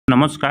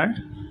নমস্কাৰ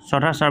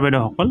শ্ৰদ্ধা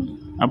ছাৰবেদসকল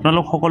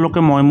আপোনালোক সকলোকে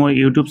মই মোৰ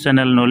ইউটিউব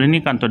চেনেল নলিনী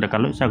কান্ত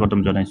ডেকালৈ স্বাগতম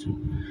জনাইছোঁ।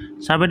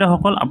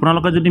 ছাৰবেদসকল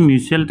আপোনালোকে যদি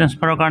মিউচুৱেল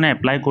ট্ৰান্সফাৰৰ কাৰণে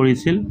এপ্লাই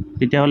কৰিছিল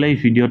তেতিয়াহ'লে এই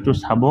ভিডিঅ'টো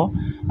চাব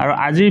আৰু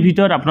আজিৰ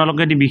ভিডিঅ'ত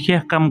আপোনালোকে এটি বিশেষ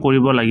কাম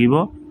কৰিব লাগিব।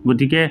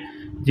 গতিকে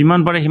যিমান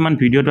পাৰে সিমান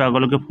ভিডিঅ'টো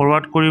আগলৈকে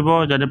ফৰৱাৰ্ড কৰিব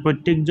যাতে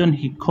প্ৰত্যেকজন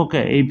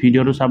শিক্ষকে এই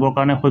ভিডিঅ'টো চাবৰ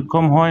কাৰণে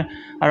সক্ষম হয়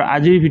আৰু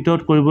আজিৰ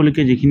ভিডিঅ'ত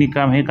কৰিবলগীয়া যিখিনি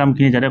কাম সেই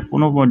কামখিনি যাতে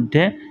কোনো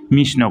মধ্যে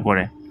মিছ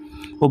নকৰে।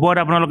 ওপৰত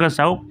আপোনালোকে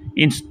চাওক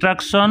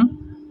instruction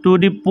to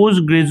the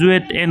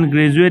postgraduate and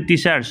graduate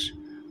teachers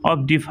of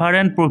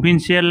different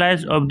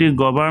provincialized of the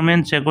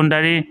government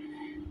secondary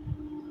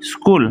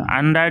school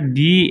under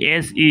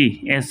DSE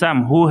Assam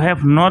who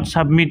have not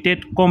submitted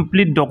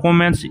complete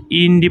documents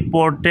in the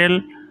portal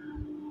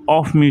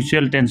of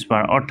mutual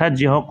transfer অর্থাৎ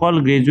যিসকল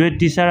graduate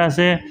teacher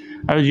আছে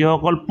আৰু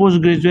যিসকল post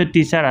graduate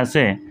teacher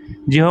আছে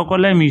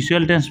যিসকলে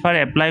mutual transfer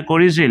apply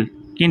কৰিছিল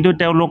কিন্তু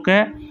তেওঁলোকে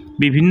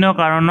বিভিন্ন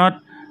কাৰণত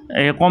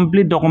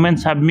কমপ্লিট ডকুমেণ্ট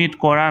সাবমিট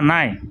কৰা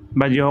নাই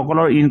বা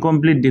যিসকলৰ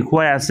ইনকমপ্লিট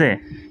দেখুৱাই আছে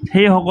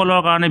সেই সকলৰ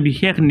কাৰণে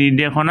বিশেষ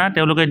নিৰ্দেশনা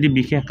তেওঁলোকে এটি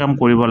বিশেষ কাম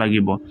কৰিব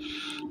লাগিব।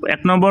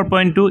 এক নম্বৰ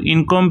পইণ্টটো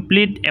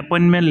ইনকমপ্লিট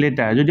এপইণ্টমেণ্ট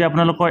লেটাৰ। যদি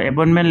আপোনালোকৰ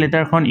এপইণ্টমেণ্ট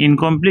লেটাৰখন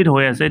ইনকমপ্লিট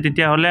হৈ আছে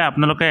তেতিয়াহ'লে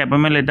আপোনালোকে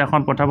এপইণ্টমেণ্ট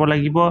লেটাৰখন পঠাব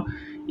লাগিব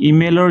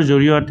ইমেইলৰ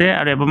জৰিয়তে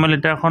আৰু এপইণ্টমেণ্ট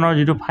লেটাৰখনৰ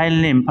যিটো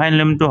ফাইল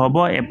নেমটো হ'ব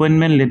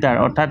এপইণ্টমেণ্ট লেটাৰ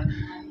অৰ্থাৎ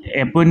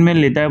এপইণ্টমেণ্ট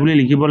লেটাৰ বুলি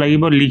লিখিব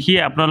লাগিব। লিখি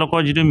আপোনালোকৰ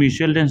যিটো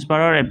মিউচুৱেল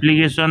ট্ৰান্সফাৰৰ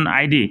এপ্লিকেশ্যন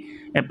আইডি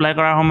এপ্লাই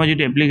কৰাৰ সময়ত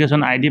যিটো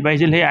এপ্লিকেশ্যন আইডি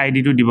পাইছিল সেই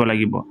আইডিটো দিব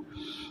লাগিব।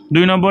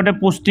 2 নম্বৰতে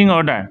পোষ্টিং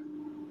অৰ্ডাৰ।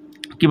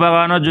 কিবা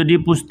কাৰণত যদি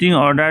পোষ্টিং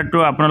অৰ্ডাৰটো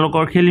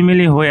আপোনালোকৰ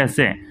খেলিমেলি হৈ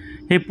আছে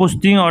সেই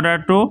পোষ্টিং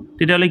অৰ্ডাৰটো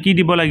তেতিয়াহ'লে কি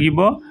দিব লাগিব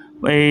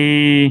এই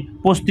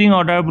পোষ্টিং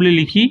অৰ্ডাৰ বুলি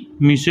লিখি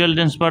মিউচুৱেল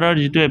ট্ৰান্সফাৰৰ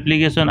যিটো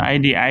এপ্লিকেশ্যন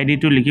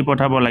আইডিটো লিখি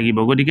পঠাব লাগিব।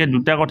 গতিকে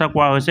দুটা কথা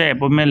কোৱা হৈছে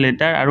এপইণ্টমেণ্ট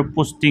লেটাৰ আৰু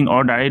পোষ্টিং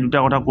অৰ্ডাৰ এই দুটা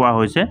কথা কোৱা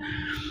হৈছে।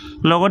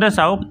 লগতে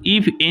চাওক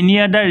if any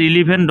other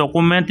relevant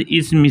document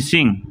is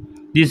Mising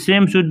the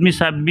same should be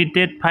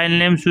submitted file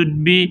name should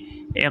be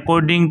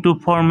according to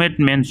format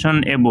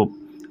mentioned above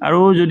আৰু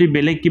যদি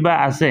বেলেগ কিবা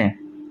আছে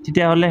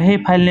তেতিয়াহ'লে সেই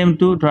ফাইল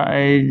নেমটো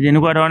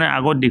যেনেকুৱা ধৰণে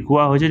আগত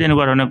দেখুওৱা হৈছে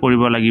তেনেকুৱা ধৰণে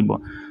কৰিব লাগিব।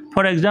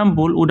 ফৰ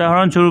এক্সাম্পল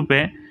উদাহৰণস্বৰূপে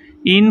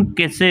in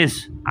cases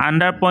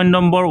under point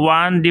number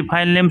 1 the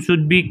file name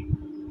should be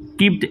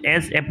kept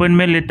as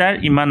appointment letter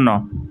ইমান ন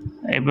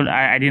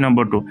ID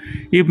number 2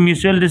 if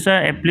mutual teacher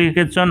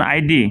application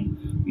ID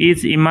is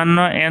ইমান ন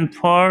and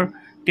for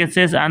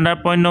cases under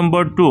point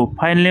number 2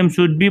 file name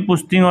should be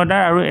posting order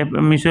আৰু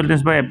mutual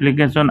transfer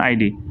application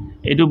ID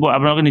এটো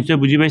আপোনালোকে নিশ্চয়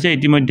বুজি পাইছে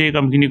ইতিমধ্যে এই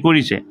কামখিনি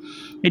কৰিছে।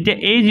 এতিয়া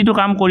এই যেটো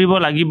কাম কৰিব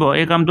লাগিব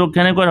এই কামটো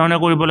কেনেকৈ ধৰণে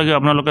কৰিব লাগিব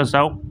আপোনালোকে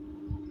চাওক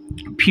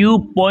few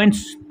points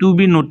to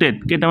be noted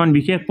কেইটামান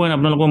বিশেষ পইণ্ট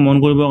আপোনালোকক মন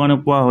কৰিবৰ কাৰণে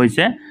কোৱা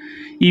হৈছে।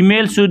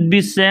 Email should be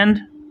sent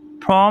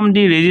from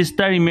the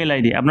register email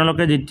ID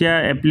আপোনালোকে যেতিয়া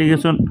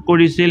এপ্লিকেশ্যন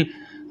কৰিছিল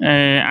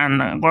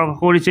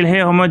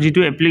সেই সময়ত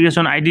যেটো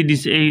এপ্লিকেশ্যন আইডি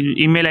দিছে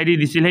ইমেইল আইডি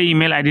দিছিল সেই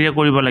ইমেইল আইডিৰে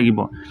কৰিব লাগিব।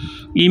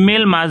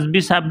 Email must be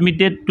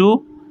submitted to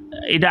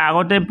এটা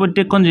আগতে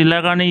প্ৰত্যেকখন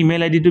জিলাৰ কাৰণে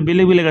ইমেইল আইডিটো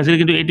বেলেগ আছিল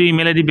কিন্তু এইটো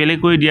ইমেইল আইডি বেলেগ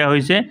কৰি দিয়া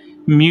হৈছে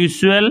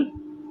mutual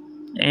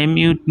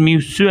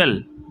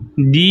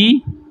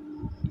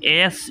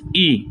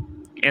DSE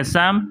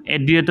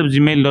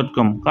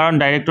assam@gmail.com কাৰণ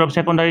ডাইৰেক্টৰ অফ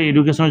সেকেন্ডাৰী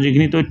এডুকেশ্যনৰ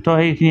যিখিনি তথ্য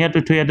সেইখিনি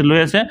তথ্য ইয়াতে লৈ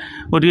আছে।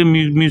 গতিকে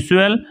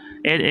mutual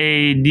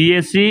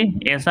DSE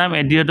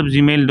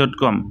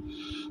assam@gmail.com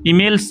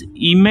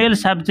email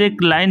subject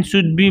line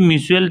should be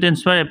mutual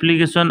transfer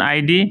application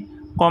ID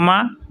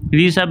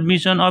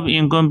resubmission of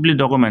incomplete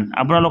document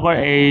আপোনালোকৰ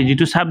এই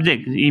যেটো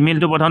সাবজেক্ট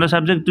ইমেইলটো প্ৰথমতে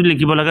সাবজেক্টটো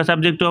লিখিব লাগে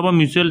সাবজেক্টটো হ'ব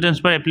mutual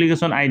transfer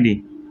application ID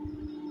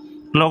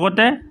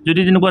লগতে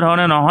যদি তেনেকুৱা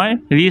ধৰণে নহয়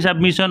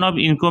resubmission of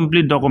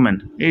incomplete document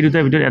এই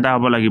দুটাৰ ভিতৰত এটা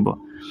হ'ব লাগিব।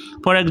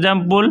 ফৰ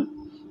এক্সাম্পল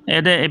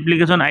এটা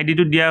এপ্লিকেশ্যন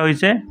আইডিটো দিয়া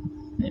হৈছে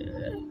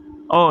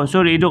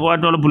এইটো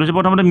কোৱাটো অলপ ভুল হৈছে।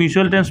 প্ৰথমতে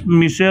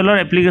মিউচুৱেলৰ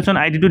এপ্লিকেশ্যন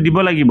আইডিটো দিব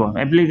লাগিব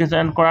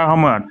এপ্লিকেশ্যন কৰাৰ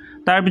সময়ত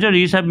তাৰপিছত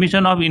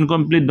ৰিসাবমিশ্যন অফ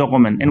ইনকমপ্লিট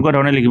ডকুমেণ্ট এনেকুৱা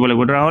ধৰণে লিখিব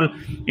লাগিব। ধৰা হ'ল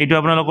এইটো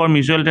আপোনালোকৰ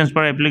মিউচুৱেল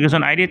ট্ৰান্সফাৰ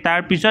এপ্লিকেশ্যন আইডি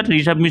তাৰপিছত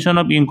ৰিসাবমিশ্যন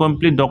অফ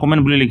ইনকমপ্লিট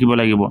ডকুমেণ্ট বুলি লিখিব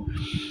লাগিব।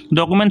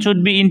 Document should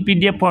be in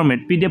PDF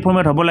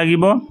format হ'ব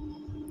লাগিব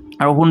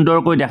আৰু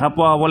সুন্দৰকৈ দেখা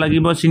পোৱা হ'ব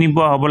লাগিব চিনি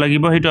পোৱা হ'ব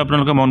লাগিব সেইটো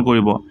আপোনালোকে মন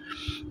কৰিব।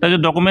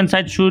 তাৰপিছত document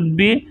size should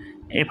be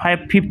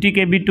 50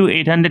 KB to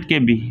 800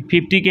 KB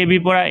 50 KB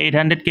পৰা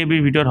 800 KB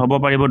ভিতৰত হ'ব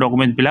পাৰিব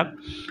ডকুমেণ্ট বিলাক।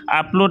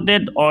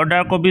 Uploaded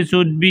order copy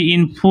should be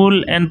in full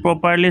and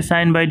properly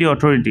sign by the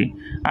authority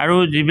আৰু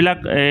যিবিলাক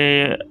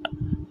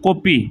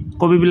কপি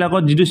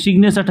বিলাকত যিটো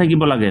সিগনেচাৰ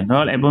থাকিব লাগে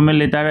ধৰক এপইণ্টমেণ্ট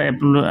লেটাৰ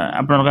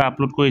আপোনালোকে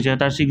আপলোড কৰিছে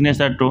তাৰ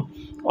সিগনেচাৰটো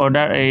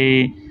অৰ্ডাৰ এই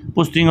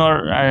পোষ্টিঙৰ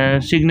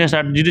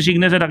সিগনেচাৰ যিটো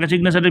সিগনেচাৰ থাকে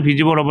সিগনেচাৰটো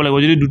ভিজিবল হ'ব লাগিব।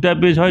 যদি দুটা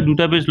পেজ হয়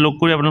দুটা পেজ লগ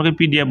কৰি আপোনালোকে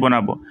PDF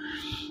বনাব।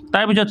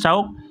 তাৰপিছত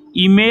চাওক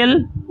email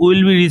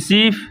will be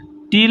received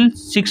till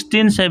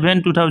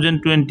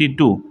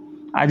 16/7/2022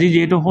 আজি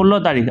যেহেতু 16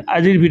 তাৰিখ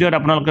আজিৰ ভিডিঅ'ত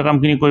আপোনালোকে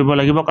কামখিনি কৰিব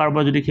লাগিব।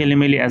 কাৰোবাৰ যদি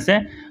খেলিমেলি আছে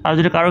আৰু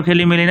যদি কাৰো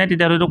খেলিমেলি নাই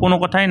তেতিয়াহ'লে কোনো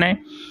কথাই নাই।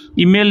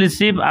 Email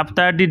receive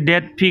after the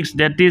date fix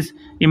that is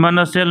ইমান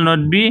চেল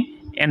নট বি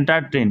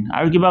এণ্টাৰটেইন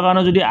আৰু কিবা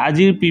কাৰণে যদি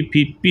আজিৰ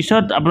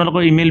পিছত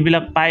আপোনালোকৰ ইমেইল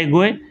বিলাক পাই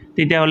গৈ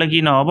তেতিয়াহ'লে কি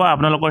নহ'ব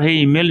আপোনালোকৰ সেই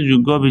ইমেইল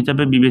যোগ্য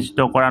হিচাপে বিবেচিত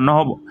কৰা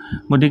নহ'ব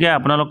গতিকে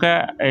আপোনালোকে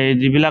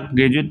যিবিলাক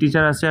গ্ৰেজুৱেট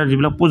টিচাৰ আছে আৰু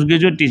যিবিলাক পোষ্ট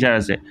গ্ৰেজুৱেট টিচাৰ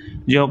আছে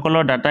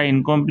যিসকলৰ ডাটা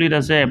ইনকমপ্লিট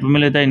আছে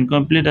এপমেল এটা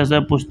ইনকমপ্লিট আছে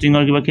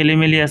পোষ্টিঙৰ কিবা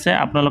খেলিমেলি আছে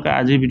আপোনালোকে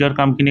আজিৰ ভিডিঅ'ৰ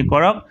কামখিনি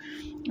কৰক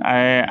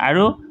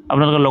আৰু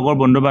আপোনালোকে লগৰ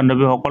বন্ধু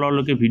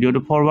বান্ধৱীসকললৈকে ভিডিঅ'টো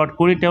ফৰৱাৰ্ড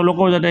কৰি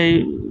তেওঁলোকেও যাতে এই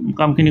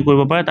কামখিনি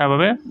কৰিব পাৰে তাৰ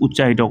বাবে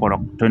উৎসাহিত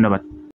কৰক ধন্যবাদ